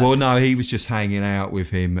artwork. Well, no, he was just hanging out with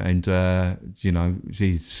him and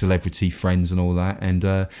his celebrity friends and all that. And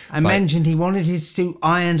mentioned he wanted his suit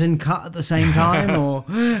ironed and cut at the same time, or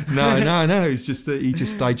no. It's just that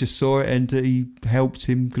they just saw it and he helped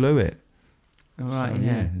him glue it. All right, so,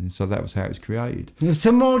 yeah. And so that was how it was created. You have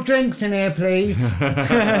some more drinks in here, please.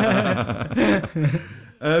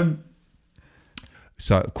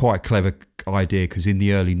 So quite a clever idea, because in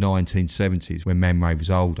the early 1970s, when Man Ray was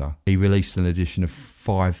older, he released an edition of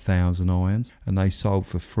 5,000 irons, and they sold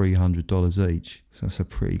for $300 each. So that's a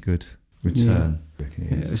pretty good return.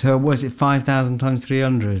 Yeah. So was it 5,000 times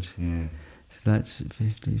 300? Yeah. So that's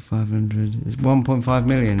 50, 500. It's 1.5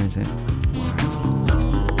 million, is it?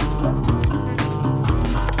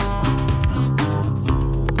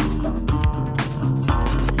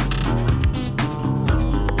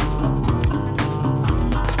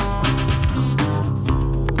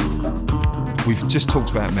 We've just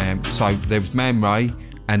talked about so there was Man Ray,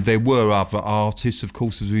 and there were other artists, of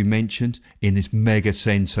course, as we mentioned, in this mega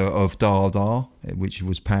centre of Dada, which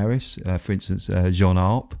was Paris. For instance, Jean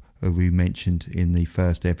Arp, who we mentioned in the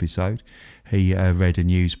first episode. He read a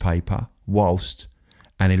newspaper whilst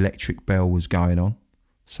an electric bell was going on,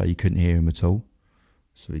 so you couldn't hear him at all.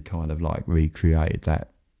 So he kind of recreated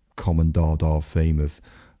that common Dada theme of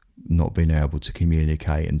not being able to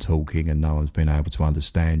communicate and talking, and no one's been able to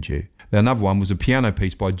understand you. Another one was a piano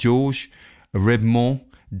piece by Georges Redmond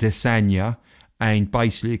Desagna, and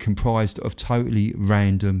basically comprised of totally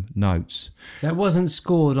random notes. So it wasn't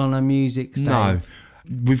scored on a music stage? No.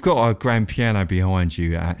 We've got a grand piano behind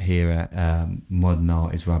you here at Modern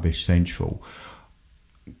Art is Rubbish Central.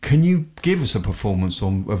 Can you give us a performance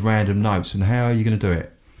of random notes, and how are you going to do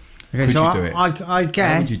it? Okay, Could so you do it? I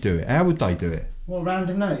guess... How would you do it? How would they do it? What,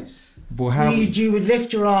 random notes? Well, how? You would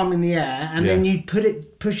lift your arm in the air and then Yeah. you'd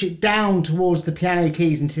push it down towards the piano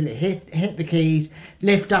keys until it hit the keys,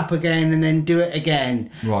 lift up again, and then do it again.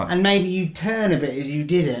 Right. And maybe you turn a bit as you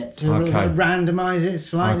did it to Okay. randomise it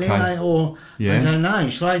slightly, Okay. or Yeah. I don't know.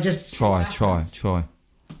 Shall I just Try.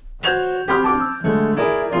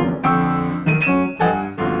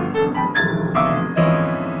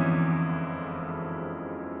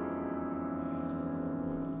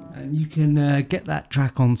 And you can get that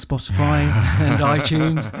track on Spotify and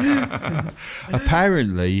iTunes.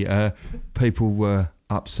 Apparently, people were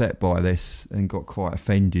upset by this and got quite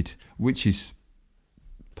offended, which is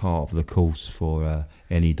part of the course for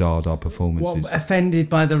any Dada performances. What, offended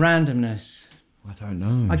by the randomness? I don't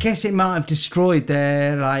know. I guess it might have destroyed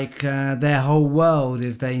their whole world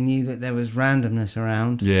if they knew that there was randomness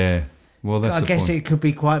around. Yeah. Well, that's I the guess point. it could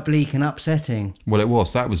be quite bleak and upsetting. Well, it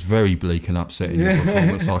was. That was very bleak and upsetting your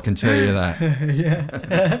performance, I can tell you that.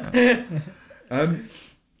 Yeah.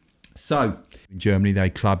 So, in Germany,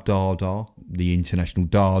 they clubbed Dada, the International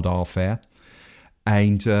Dada Fair.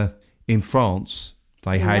 And in France,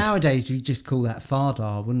 they had... Nowadays, we just call that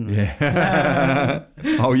Fardar, wouldn't we? Yeah.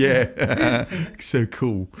 Oh, yeah. So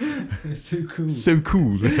cool. It's so cool. So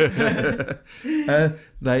cool.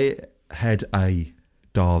 They had a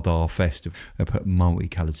Dada festival. They put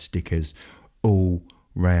multicoloured stickers all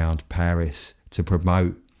round Paris to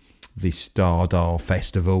promote this Dada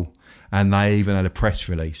festival, and they even had a press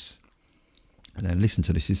release. And then listen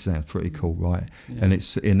to this. This sounds pretty cool, right? Yeah. And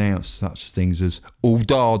it's announced such things as all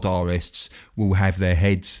Dadaists will have their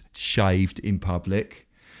heads shaved in public.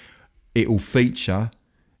 It will feature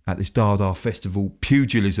at this Dada festival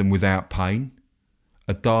pugilism without pain,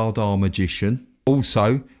 a Dada magician.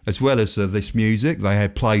 Also, as well as this music, they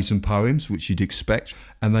had plays and poems, which you'd expect,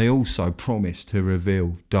 and they also promised to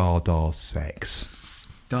reveal Dada sex.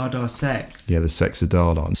 Dada sex. Yeah, the sex of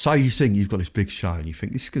Dada. So you think you've got this big show, and you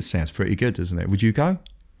think this sounds pretty good, doesn't it? Would you go?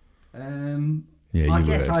 Yeah, I you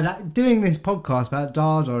guess would. doing this podcast about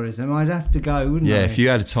Dadaism, I'd have to go, wouldn't I? Yeah, if you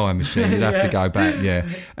had a time machine, you'd have to go back. Yeah,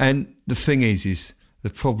 and the thing is the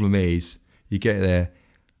problem is you get there.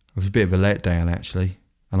 It was a bit of a letdown actually.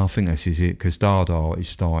 And I think this is it, because Dada is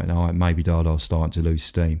starting, maybe Dada's starting to lose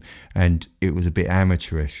steam. And it was a bit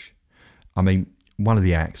amateurish. I mean, one of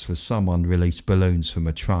the acts was someone released balloons from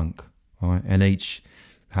a trunk, right? And each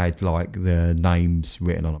had like the names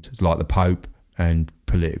written on it, like the Pope and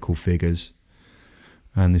political figures.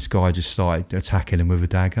 And this guy just started attacking them with a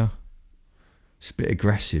dagger. It's a bit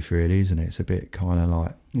aggressive, really, isn't it? It's a bit kind of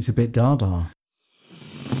like... It's a bit Dada.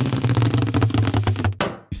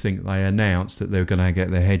 think they announced that they were going to get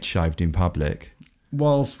their head shaved in public.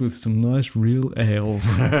 Whilst with some nice real ales.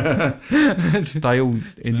 They all,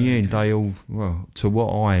 in the end, well, to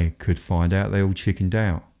what I could find out, they all chickened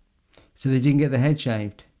out. So they didn't get the head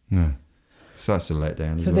shaved? No. So that's a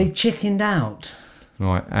letdown as So well. they chickened out?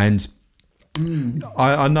 Right, and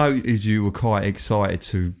I know you were quite excited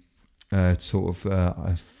to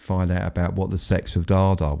find out about what the sex of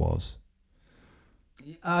Dada was.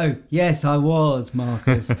 Oh, yes, I was,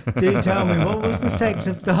 Marcus. Do tell me, what was the sex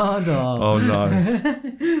of Dada? Oh, no.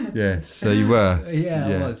 Yeah, so you were. Yeah,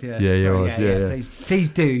 I was, yeah. Yeah, you Sorry, was, yeah. Please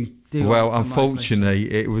do. Well, answer my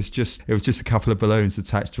unfortunately, it was just a couple of balloons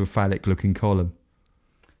attached to a phallic-looking column.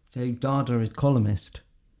 question. So Dada is columnist.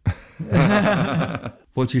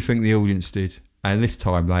 What do you think the audience did? And this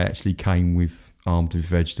time they actually came armed with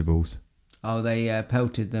vegetables. Oh, they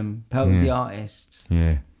pelted the artists.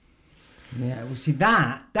 Yeah. Yeah, well, see,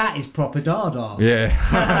 that is proper Dada.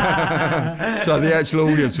 Yeah. So the actual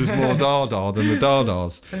audience was more Dada than the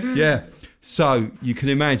Dadas. Yeah. So you can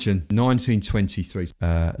imagine, 1923,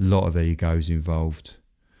 a lot of egos involved.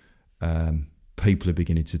 People are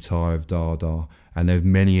beginning to tire of Dada, and there are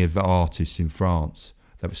many of the artists in France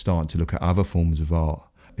that were starting to look at other forms of art.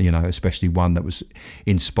 You know, especially one that was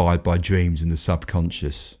inspired by dreams in the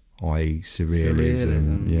subconscious, i.e.,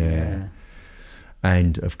 surrealism. Yeah.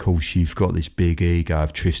 And of course, you've got this big ego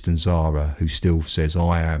of Tristan Tzara, who still says,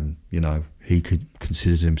 I am, he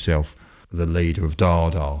considers himself the leader of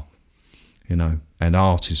Dada, and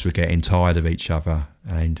artists were getting tired of each other,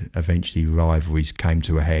 and eventually rivalries came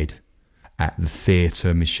to a head at the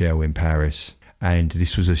Theatre Michel in Paris. And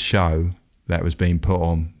this was a show that was being put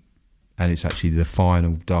on, and it's actually the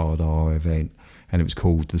final Dada event, and it was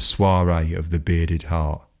called the Soirée of the Bearded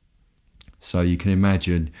Heart. So you can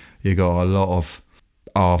imagine you got a lot of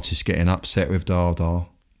artists getting upset with Dada,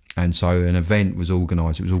 and so an event was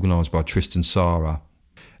organised. It was organised by Tristan Tzara,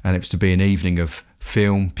 and it was to be an evening of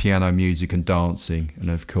film, piano music and dancing, and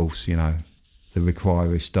of course, the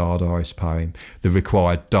required Dadaist poem, the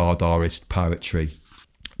required Dadaist poetry.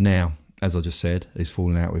 Now, as I just said, is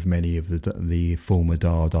falling out with many of the former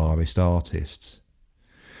Dadaist artists.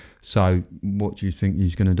 So what do you think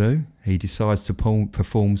he's going to do? He decides to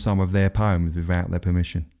perform some of their poems without their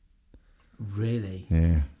permission. Really?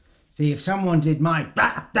 Yeah. See, if someone did my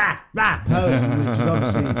poem, which is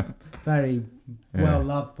obviously very well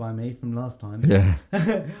loved by me from last time, Yeah.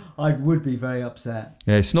 I would be very upset.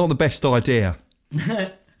 Yeah, it's not the best idea.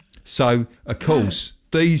 So, of course,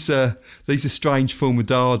 these are strange former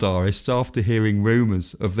Dadaists, after hearing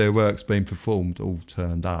rumours of their works being performed, all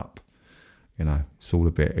turned up. You know, it's all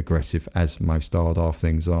a bit aggressive, as most Dada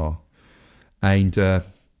things are. And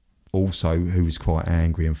also, who was quite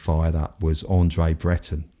angry and fired up was André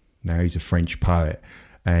Breton. Now, he's a French poet,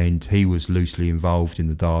 and he was loosely involved in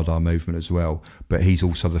the Dada movement as well, but he's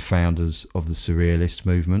also the founders of the Surrealist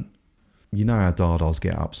movement. You know how Dadas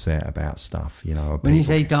get upset about stuff, you know. When you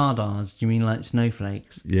say Dadas, do you mean like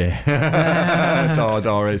snowflakes? Yeah.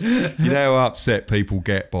 Dadaists. You know how upset people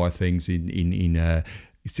get by things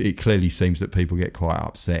it clearly seems that people get quite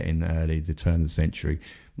upset in the turn of the century.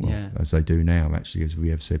 Well, Yeah. as they do now, actually, as we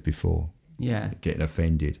have said before. Yeah. Getting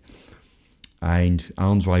offended. And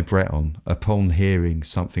André Breton, upon hearing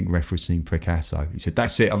something referencing Picasso, he said,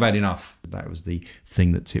 "That's it, I've had enough." That was the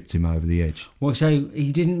thing that tipped him over the edge. Well, so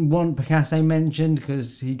he didn't want Picasso mentioned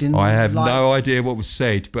because he didn't. I have no idea what was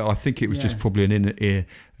said, but I think it was just probably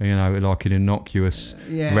like an innocuous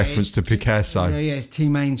reference to Picasso. Yeah, it's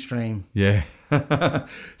too mainstream. Yeah.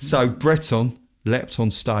 So Breton leapt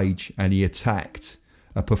on stage and he attacked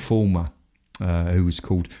a performer who was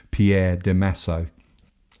called Pierre de Massot.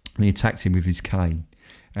 And he attacked him with his cane,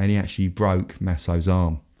 and he actually broke Masso's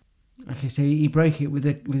arm. Okay, so he broke it with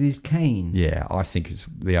his cane. Yeah, I think it's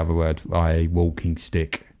the other word, a walking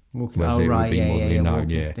stick. Walking, As it would be modernly known,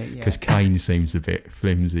 walking stick, because cane seems a bit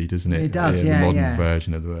flimsy, doesn't it? It does, the modern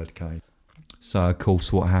version of the word cane. So, of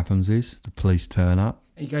course, what happens is the police turn up.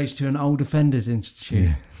 He goes to an old offenders institute.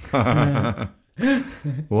 Yeah.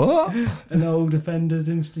 What? An old offenders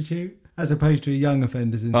institute, as opposed to a young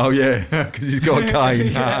offenders institute. Oh, yeah, because he's got a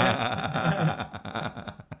cane.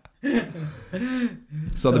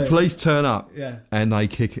 So the police turn up and they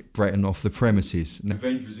kick Breton off the premises.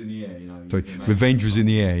 Revenge was in the air, you know. So revenge was in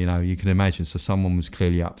the air, you know, you can imagine. So someone was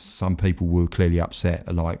clearly some people were clearly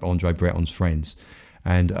upset, like André Breton's friends.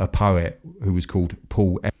 And a poet who was called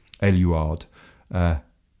Paul Eluard,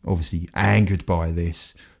 obviously angered by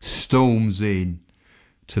this, storms in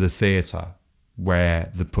to the theatre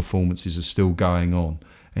where the performances are still going on,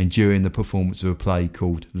 and during the performance of a play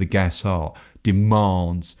called The Gas Heart,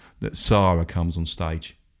 demands that Sarah comes on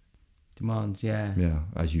stage. Demands, yeah. Yeah,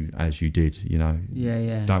 as you did, you know. Yeah,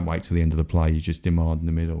 yeah. Don't wait till the end of the play, you just demand in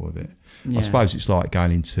the middle of it. Yeah. I suppose it's like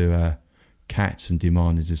going into Cats and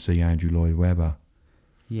demanding to see Andrew Lloyd Webber.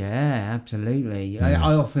 Yeah, absolutely. Yeah.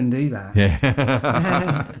 I often do that.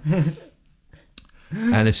 Yeah.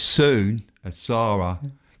 And as soon as Sarah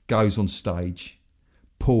goes on stage,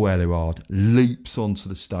 Paul Eluard leaps onto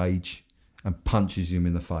the stage and punches him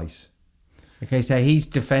in the face. Okay, so he's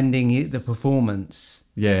defending the performance.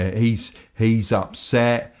 Yeah, he's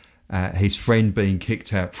upset at his friend being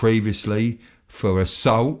kicked out previously for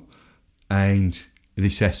assault, and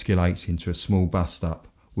this escalates into a small bust-up,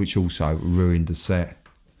 which also ruined the set.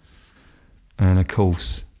 And of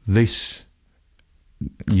course,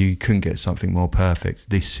 you couldn't get something more perfect.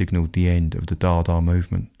 This signalled the end of the Dada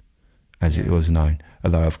movement, as it was known.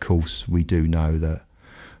 Although, of course, we do know that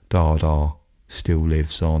Dada still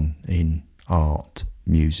lives on in art,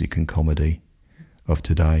 music and comedy of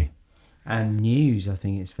today. And news, I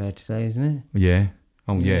think it's fair to say, isn't it? Yeah.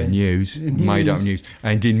 Oh, yeah, news. Made up news.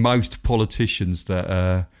 And in most politicians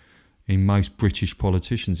in most British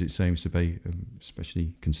politicians, it seems to be,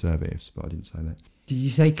 especially Conservatives, but I didn't say that. Did you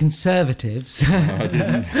say Conservatives? No, I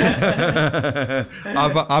didn't.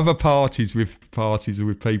 other parties with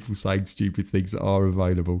people saying stupid things that are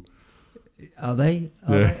available. Are they?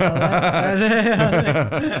 Are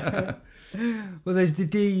they? Well, there's the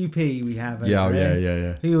DUP we have.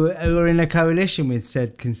 Yeah. Who are in a coalition with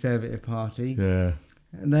said Conservative Party. Yeah.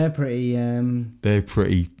 And they're pretty.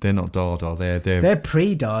 They're not Dada. They're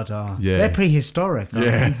pre-Dada. Yeah. They're prehistoric.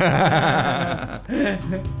 Yeah.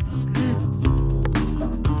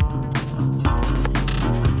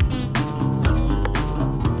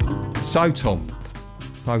 So Tom,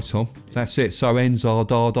 that's it. So ends our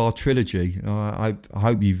Dada trilogy. I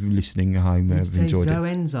hope you've listening at home have enjoyed it.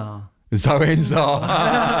 Zoenzar. Zoenzar.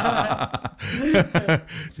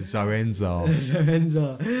 Zoenzar.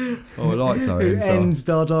 Zoenzar. Oh, I like Who Zoenzar. ends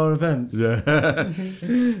Dada events.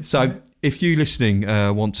 Yeah. So if you listening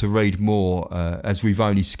want to read more, as we've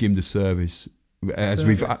only skimmed the surface as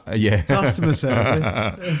we've Customer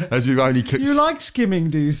service. as we've only You like skimming,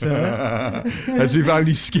 do you, sir? as we've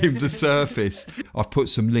only skimmed the surface. I've put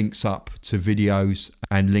some links up to videos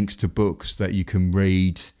and links to books that you can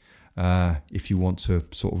read if you want to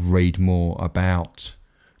sort of read more about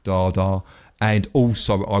Dada. And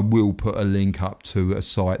also, I will put a link up to a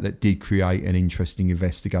site that did create an interesting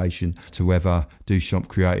investigation to whether Duchamp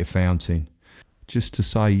created a fountain. Just to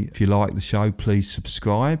say, if you like the show, please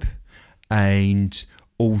subscribe. And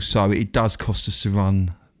also, it does cost us to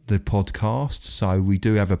run the podcast. So we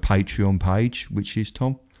do have a Patreon page, which is,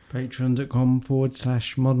 Tom?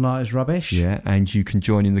 Patreon.com/Modern Art is Rubbish. Yeah, and you can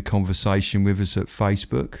join in the conversation with us at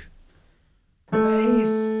Facebook.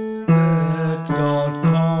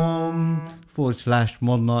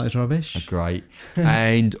 Facebook.com/Modern Art is Rubbish. Great.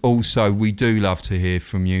 And also, we do love to hear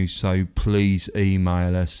from you. So please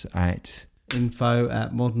email us at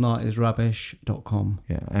info@modernartisrubbish.com.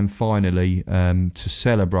 Yeah, and finally, to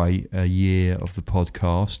celebrate a year of the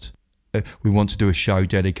podcast, we want to do a show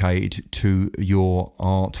dedicated to your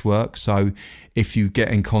artwork. So if you get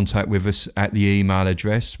in contact with us at the email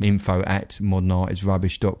address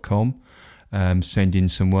info@modernartisrubbish.com, send in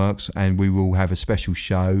some works, and we will have a special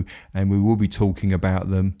show, and we will be talking about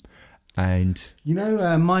them. And you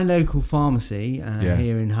know, my local pharmacy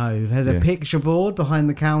here in Hove has a picture board behind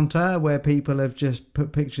the counter where people have just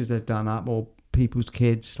put pictures they've done up, or people's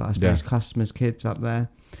kids, I suppose, customers' kids up there.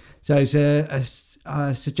 So it's a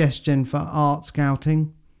suggestion for art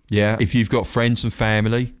scouting. Yeah, if you've got friends and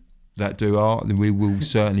family that do art, then we will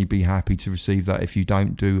certainly be happy to receive that if you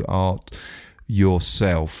don't do art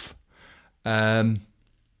yourself.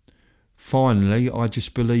 Finally, I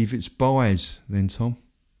just believe it's buys then, Tom.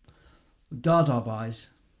 Dada buys.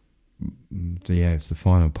 Yeah, it's the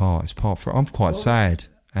final part. It's part 4. I'm quite sad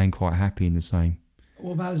and quite happy in the same.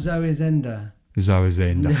 What about Zoe Zenda?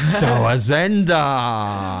 Zoazenda.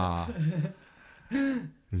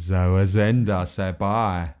 Zoazenda. Say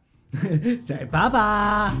bye. Say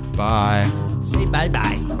bye-bye. Bye. Say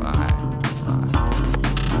bye-bye. Bye.